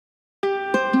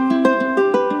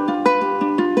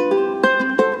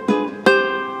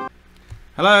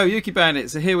Hello Yuki Bandit,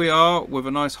 so here we are with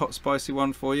a nice hot spicy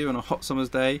one for you on a hot summer's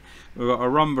day. We've got a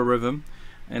rumba rhythm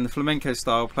in the flamenco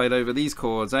style played over these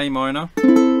chords: A minor,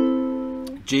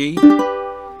 G,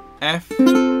 F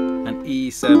and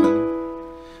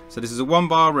E7. So this is a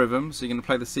 1-bar rhythm, so you're going to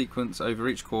play the sequence over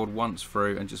each chord once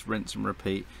through and just rinse and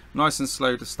repeat. Nice and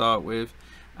slow to start with,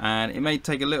 and it may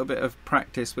take a little bit of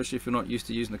practice, especially if you're not used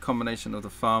to using the combination of the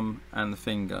thumb and the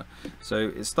finger. So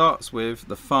it starts with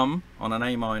the thumb on an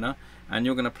A minor, and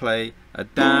you're going to play a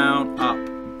down, up,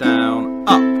 and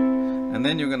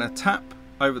then you're going to tap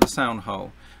over the sound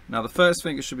hole. Now the first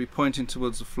finger should be pointing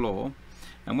towards the floor,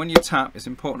 and when you tap, it's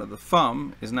important that the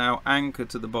thumb is now anchored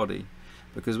to the body,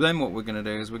 because then what we're going to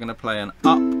do is we're going to play an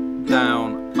up,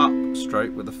 down, up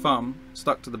stroke with the thumb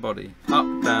stuck to the body.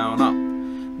 Up, down, up.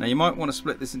 Now you might want to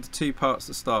split this into 2 parts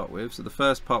to start with. So the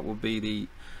first part will be the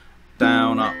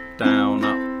down, up,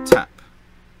 tap.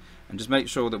 And just make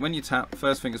sure that when you tap,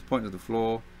 first finger's pointing to the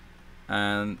floor,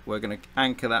 and we're going to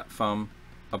anchor that thumb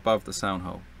above the sound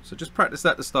hole. So just practice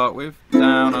that to start with.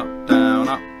 Down, up,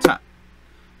 tap.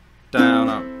 Down,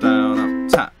 up,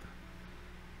 tap.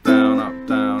 Down, up,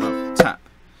 tap.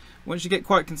 Once you get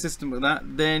quite consistent with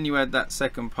that, then you add that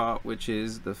second part, which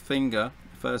is the finger,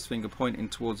 first finger pointing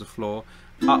towards the floor.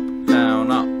 Up, down,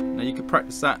 up. Now you can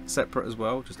practice that separate as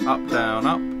well. Just up, down,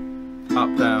 up,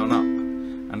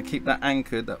 and keep that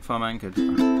anchored, that thumb anchored. So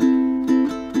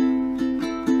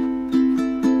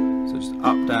just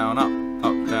up, down, up.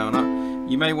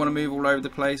 You may want to move all over the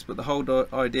place, but the whole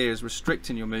idea is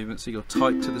restricting your movement so you're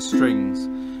tight to the strings,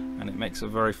 and it makes a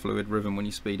very fluid rhythm when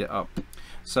you speed it up.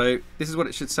 So this is what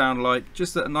it should sound like,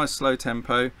 just at a nice slow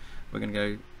tempo. We're going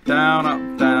to go down, up,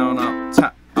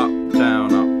 tap, up,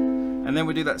 down, up. And then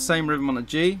we do that same rhythm on a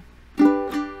G,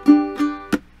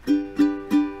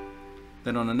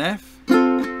 then on an F, then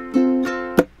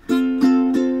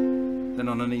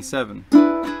on an E7.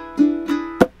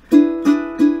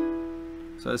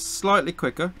 So it's slightly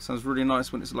quicker, sounds really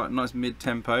nice when it's like nice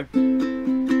mid-tempo.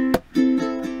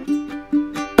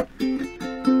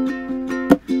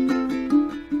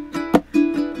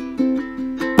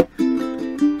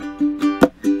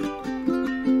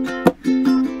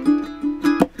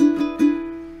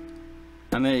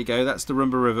 And there you go, that's the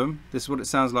rumba rhythm. This is what it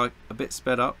sounds like, a bit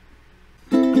sped up.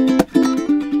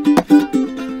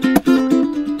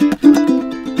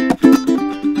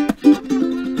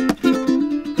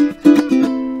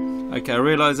 Okay, I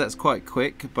realise that's quite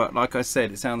quick, but like I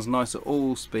said, it sounds nice at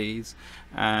all speeds,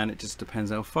 and it just depends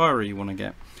how fiery you want to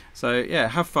get. So yeah,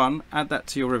 have fun, add that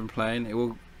to your rhythm playing. It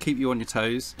will keep you on your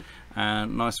toes,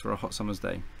 and nice for a hot summer's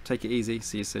day. Take it easy,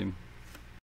 see you soon.